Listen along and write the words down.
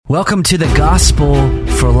Welcome to the Gospel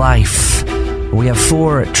for Life. We have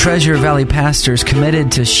 4 Treasure Valley pastors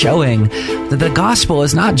committed to showing that the gospel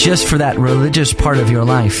is not just for that religious part of your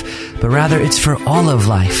life, but rather it's for all of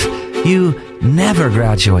life. You never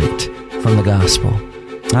graduate from the gospel.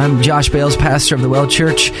 I'm Josh Bales, pastor of the Well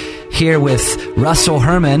Church, here with Russell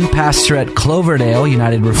Herman, pastor at Cloverdale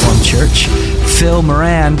United Reformed Church, Phil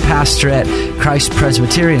Moran, pastor at Christ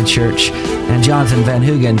Presbyterian Church, and Jonathan Van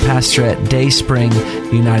Hoogen, pastor at Dayspring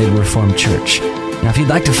United Reformed Church. Now, if you'd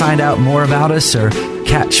like to find out more about us or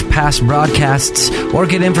catch past broadcasts or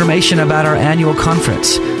get information about our annual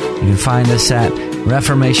conference, you can find us at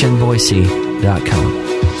reformationboise.com.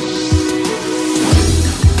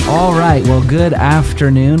 All right, well, good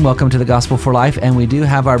afternoon. Welcome to the Gospel for Life, and we do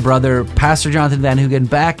have our brother, Pastor Jonathan Van Hoogen,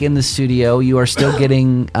 back in the studio. You are still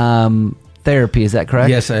getting therapy, is that correct?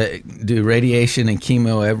 Yes, I do radiation and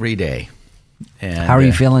chemo every day. And, how are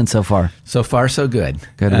you feeling so far? So far, so good.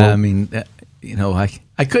 Good. I mean,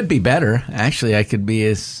 I could be better. Actually, I could be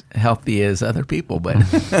as healthy as other people, but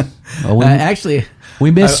well, actually,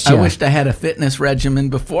 we missed you. I wished I had a fitness regimen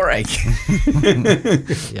before I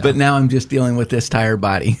Yeah. But now I'm just dealing with this tired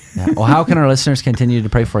body. Yeah. Well, how can our listeners continue to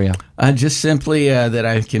pray for you? Just simply that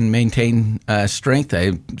I can maintain strength.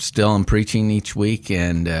 I still am preaching each week,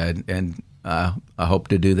 and I hope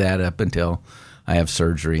to do that up until I have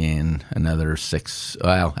surgery in another 6.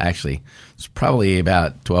 Well, actually, it's probably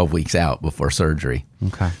about 12 weeks out before surgery.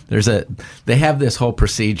 Okay. They have this whole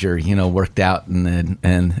procedure, worked out,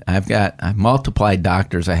 and I've multiplied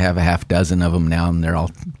doctors. I have a half dozen of them now, and they're all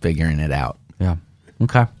figuring it out. Yeah.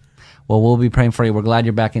 Okay. Well, we'll be praying for you. We're glad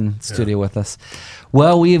you're back in studio with us.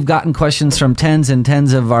 Well, we've gotten questions from tens and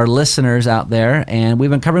tens of our listeners out there, and we've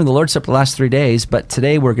been covering the Lord's Supper the last 3 days, but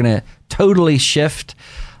today we're going to totally shift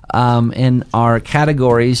in our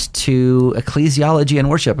categories to ecclesiology and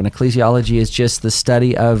worship. And ecclesiology is just the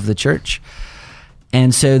study of the church.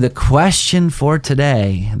 And so the question for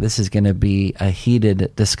today, this is going to be a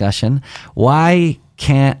heated discussion. Why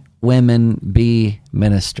can't women be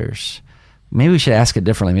ministers? Maybe we should ask it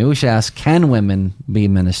differently. Maybe we should ask, can women be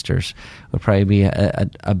ministers? Would probably be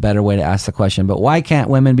a better way to ask the question. But why can't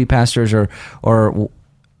women be pastors? Or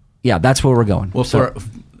yeah, that's where we're going. Well,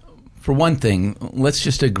 for one thing, let's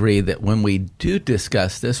just agree that when we do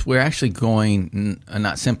discuss this, we're actually going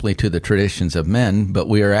not simply to the traditions of men, but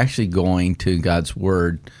we are actually going to God's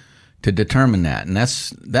Word to determine that. And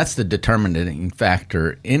that's the determining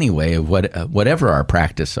factor anyway of whatever our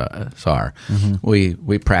practices are. Mm-hmm.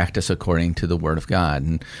 We practice according to the Word of God.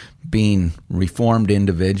 And being Reformed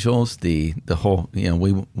individuals, the whole,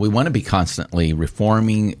 we want to be constantly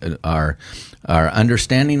reforming our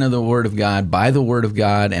understanding of the Word of God by the Word of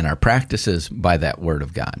God, and our practices by that Word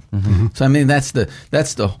of God. Mm-hmm. So I mean, that's the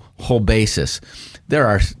whole basis. There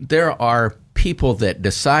are people that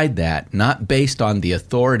decide that not based on the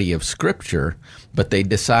authority of Scripture, but they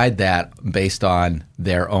decide that based on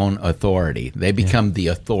their own authority. They become the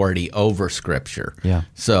authority over Scripture. Yeah.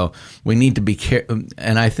 So we need to be careful,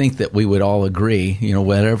 and I think that we would all agree,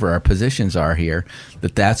 whatever our positions are here,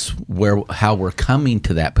 that's how we're coming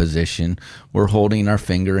to that position. We're holding our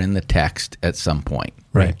finger in the text at some point.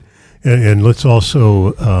 Right. And let's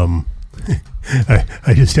also,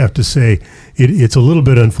 I just have to say, it's a little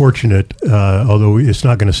bit unfortunate, although it's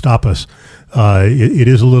not going to stop us. It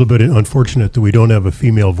is a little bit unfortunate that we don't have a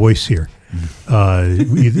female voice here,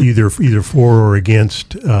 either for or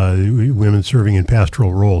against women serving in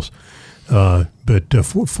pastoral roles. But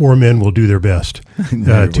 4 men will do their best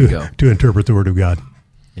to interpret the Word of God.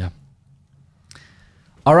 Yeah.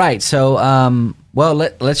 All right. So,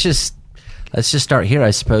 let's just start here,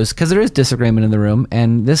 I suppose, because there is disagreement in the room,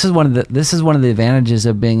 and this is one of the advantages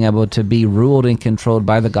of being able to be ruled and controlled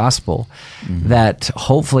by the gospel. Mm-hmm. That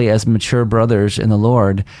hopefully, as mature brothers in the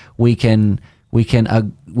Lord, we can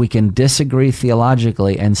disagree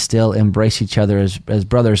theologically and still embrace each other as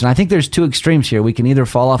brothers. And I think there's 2 extremes here. We can either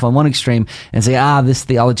fall off on one extreme and say, this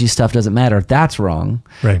theology stuff doesn't matter. That's wrong.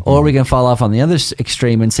 Right. Or we can fall off on the other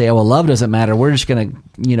extreme and say, love doesn't matter. We're just going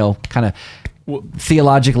to, kind of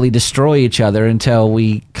theologically destroy each other until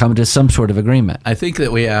we come to some sort of agreement. I think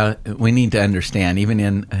that we need to understand,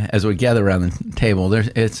 even as we gather around the table,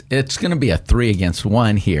 it's going to be a 3 against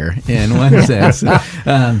 1 here in one sense,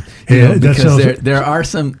 because there are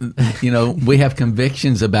some, we have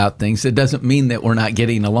convictions about things. It doesn't mean that we're not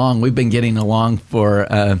getting along. We've been getting along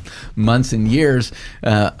for months and years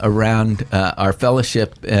around our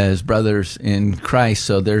fellowship as brothers in Christ.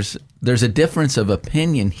 So there's a difference of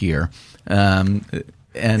opinion here.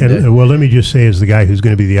 And well, let me just say, as the guy who's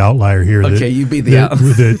going to be the outlier here, okay, you be the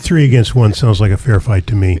the 3 against 1 sounds like a fair fight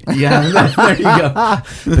to me. Yeah, there you go.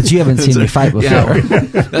 But you haven't seen me fight before. Yeah,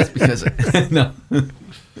 that's because no.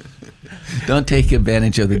 Don't take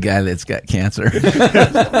advantage of the guy that's got cancer.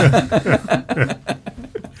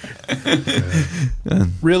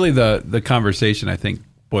 Really, the conversation, I think,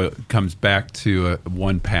 comes back to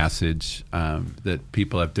one passage that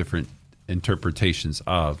people have different interpretations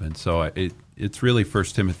of, and so it's really 1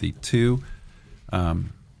 Timothy 2,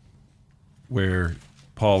 where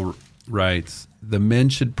Paul writes, "The men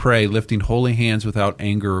should pray, lifting holy hands without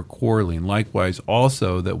anger or quarreling. Likewise,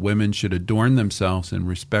 also that women should adorn themselves in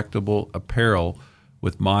respectable apparel,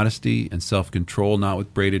 with modesty and self-control, not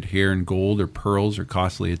with braided hair and gold or pearls or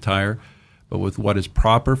costly attire, but with what is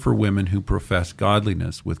proper for women who profess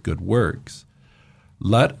godliness with good works.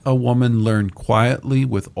 Let a woman learn quietly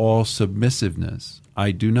with all submissiveness. I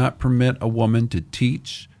do not permit a woman to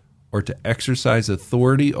teach or to exercise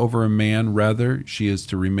authority over a man. Rather, she is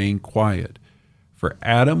to remain quiet. For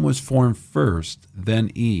Adam was formed first, then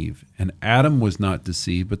Eve. And Adam was not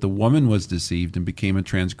deceived, but the woman was deceived and became a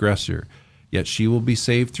transgressor. Yet she will be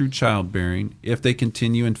saved through childbearing if they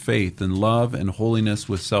continue in faith and love and holiness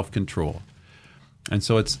with self-control." And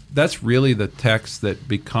so that's really the text that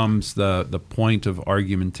becomes the point of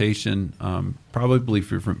argumentation, probably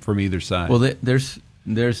from either side. Well, there's,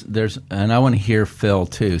 and I want to hear Phil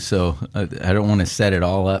too. So I don't want to set it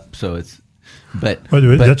all up. So it's, but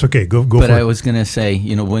that's okay. Go. But for I it. was going to say,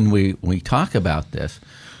 when we talk about this,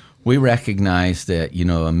 we recognize that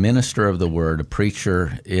a minister of the word, a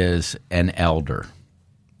preacher, is an elder.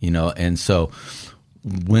 And so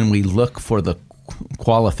when we look for the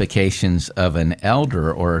qualifications of an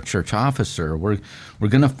elder or a church officer, we're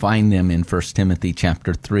going to find them in 1 Timothy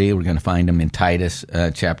chapter 3. We're going to find them in Titus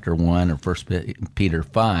chapter 1 or 1 Peter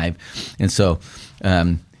 5. And so,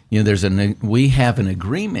 we have an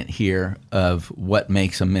agreement here of what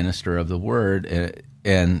makes a minister of the word,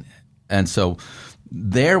 and so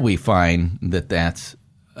there we find that that's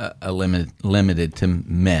limited to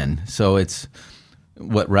men. So it's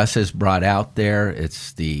what Russ has brought out there.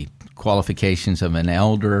 It's the qualifications of an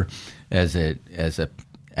elder as a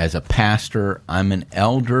pastor. I'm an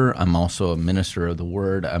elder. I'm also a minister of the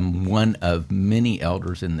word. I'm one of many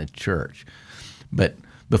elders in the church. But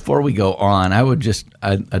before we go on,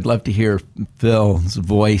 I'd love to hear Phil's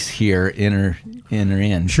voice here enter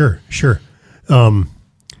in. Sure.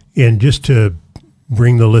 And just to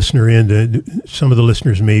bring the listener in, some of the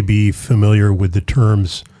listeners may be familiar with the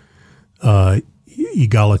terms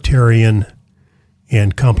egalitarian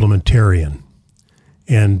and complementarian.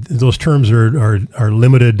 And those terms are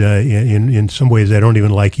limited in some ways. I don't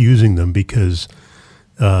even like using them because,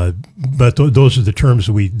 but those are the terms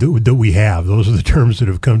that we have. Those are the terms that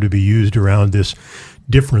have come to be used around this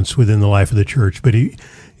difference within the life of the church. But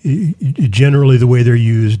generally, the way they're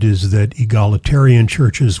used is that egalitarian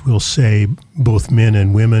churches will say both men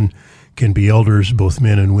and women can be elders, both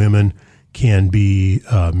men and women can be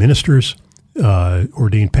ministers,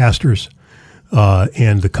 ordained pastors.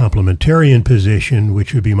 And the complementarian position,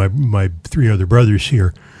 which would be my 3 other brothers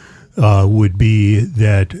here, would be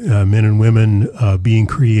that men and women being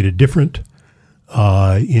created different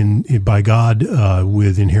by God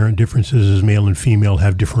with inherent differences as male and female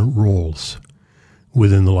have different roles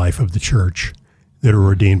within the life of the church that are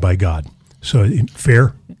ordained by God. So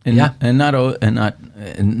fair? And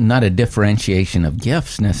not a differentiation of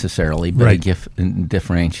gifts necessarily, but right. a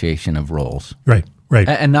differentiation of roles. Right.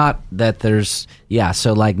 And not that there's,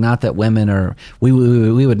 so like not that women are, we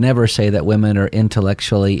would never say that women are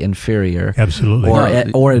intellectually inferior. Absolutely.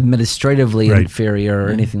 Or administratively right. inferior or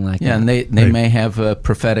anything like that. Yeah, and they right. may have a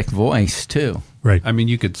prophetic voice too. Right. I mean,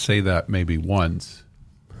 you could say that maybe once.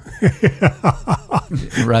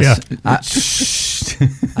 Russ,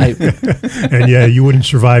 and you wouldn't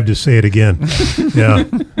survive to say it again. Yeah.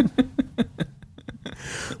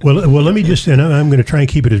 Well, let me just, and I'm going to try and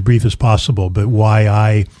keep it as brief as possible, but why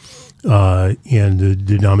I and the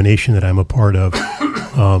denomination that I'm a part of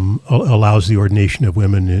allows the ordination of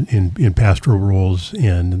women in pastoral roles,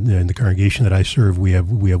 and the congregation that I serve, we have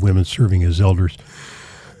women serving as elders.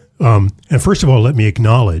 And first of all, let me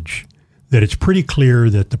acknowledge that it's pretty clear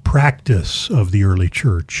that the practice of the early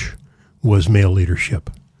church was male leadership.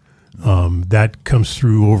 That comes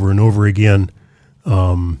through over and over again.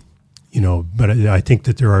 But I think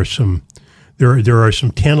that there are some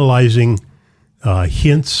tantalizing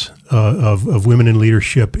hints of women in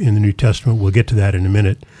leadership in the New Testament. We'll get to that in a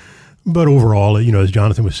minute. But overall, as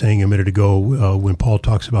Jonathan was saying a minute ago, when Paul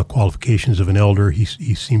talks about qualifications of an elder, he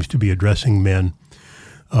seems to be addressing men.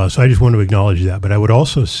 So I just want to acknowledge that. But I would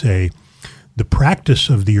also say the practice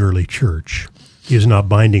of the early church is not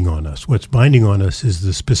binding on us. What's binding on us is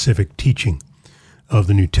the specific teaching of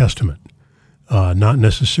the New Testament, not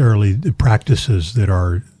necessarily the practices that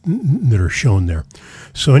are shown there.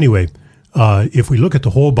 So anyway, if we look at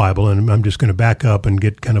the whole Bible, and I'm just going to back up and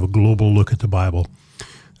get kind of a global look at the Bible,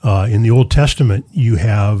 in the Old Testament, you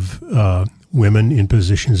have women in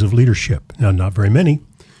positions of leadership. Now, not very many,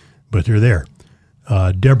 but they're there.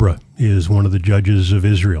 Deborah is one of the judges of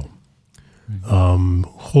Israel.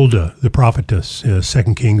 Huldah, the prophetess,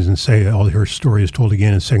 2 Kings, and all her story is told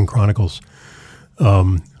again in 2 Chronicles.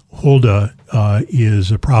 Huldah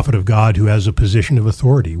is a prophet of God who has a position of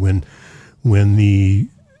authority. When the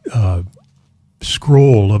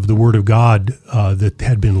scroll of the Word of God that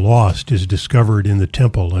had been lost is discovered in the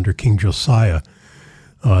temple under King Josiah,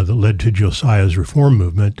 that led to Josiah's reform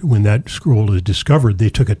movement, when that scroll is discovered, they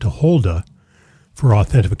took it to Huldah for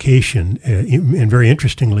authentication. And very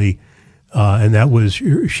interestingly,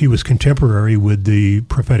 she was contemporary with the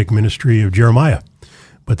prophetic ministry of Jeremiah.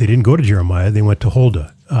 But they didn't go to Jeremiah, they went to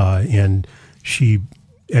Huldah, and she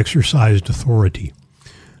exercised authority.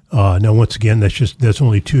 Now, once again, that's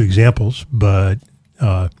only two examples, but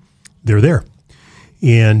they're there.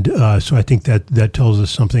 And so I think that tells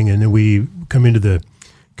us something. And then we come into the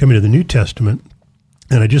New Testament,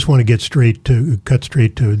 and I just want to cut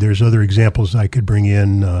straight to, there's other examples I could bring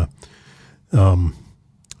in.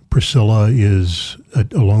 Priscilla is,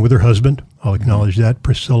 along with her husband, I'll acknowledge that,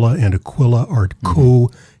 Priscilla and Aquila are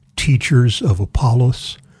co-teachers of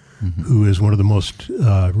Apollos, who is one of the most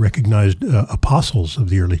recognized apostles of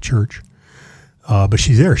the early church. But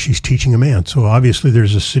she's there. She's teaching a man. So obviously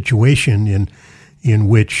there's a situation in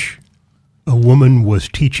which a woman was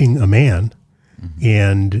teaching a man,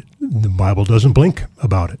 and the Bible doesn't blink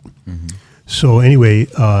about it. So anyway,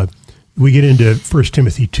 we get into 1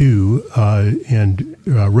 Timothy 2, and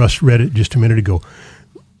Russ read it just a minute ago.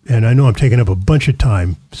 And I know I'm taking up a bunch of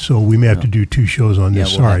time, so we may have to do 2 shows on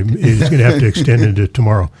this. Sorry, it's going to have to extend into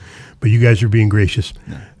tomorrow. But you guys are being gracious.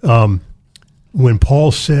 When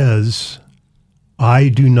Paul says, I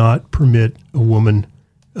do not permit a woman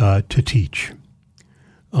to teach,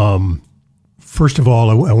 first of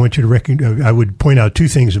all, I want you to recognize, I would point out 2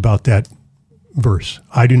 things about that verse.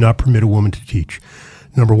 I do not permit a woman to teach.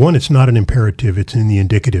 Number one, it's not an imperative, it's in the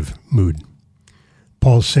indicative mood.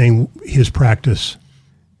 Paul's saying his practice,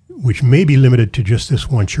 which may be limited to just this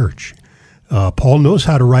one church. Paul knows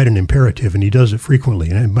how to write an imperative, and he does it frequently.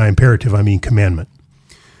 And by imperative, I mean commandment.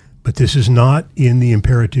 But this is not in the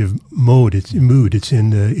imperative mode. It's in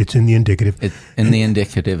the indicative. The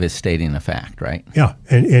indicative is stating a fact, right? Yeah,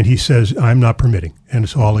 and he says, I'm not permitting. And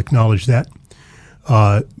so I'll acknowledge that.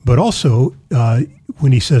 But also,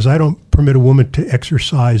 when he says, I don't permit a woman to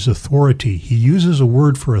exercise authority, he uses a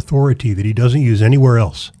word for authority that he doesn't use anywhere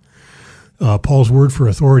else. Paul's word for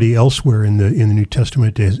authority elsewhere in the New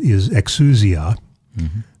Testament is exousia,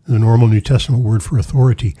 the normal New Testament word for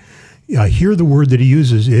authority. Here the word that he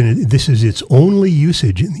uses, and this is its only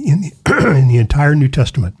usage in the entire New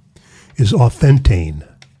Testament, is authentane.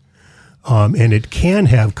 And it can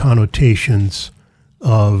have connotations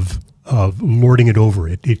of lording it over.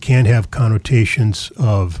 It can have connotations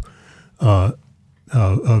of the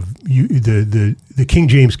King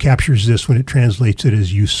James captures this when it translates it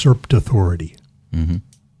as usurped authority.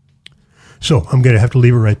 So I'm going to have to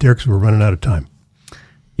leave it right there because we're running out of time.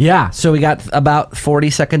 Yeah, so we got about 40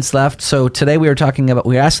 seconds left. So today we were asking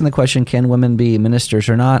the question, can women be ministers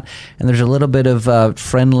or not? And there's a little bit of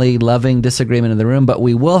friendly, loving disagreement in the room, but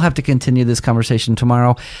we will have to continue this conversation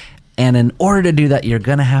tomorrow. And in order to do that, you're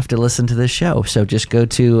going to have to listen to this show. So just go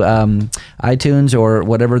to iTunes or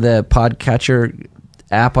whatever the podcatcher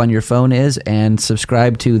app on your phone is and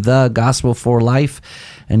subscribe to The Gospel for Life.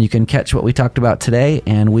 And you can catch what we talked about today,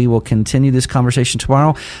 and we will continue this conversation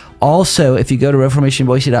tomorrow. Also, if you go to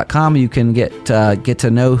ReformationBoise.com, you can get to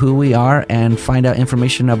know who we are and find out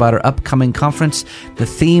information about our upcoming conference. The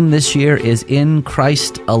theme this year is In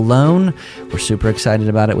Christ Alone. We're super excited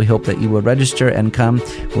about it. We hope that you will register and come.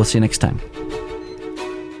 We'll see you next time.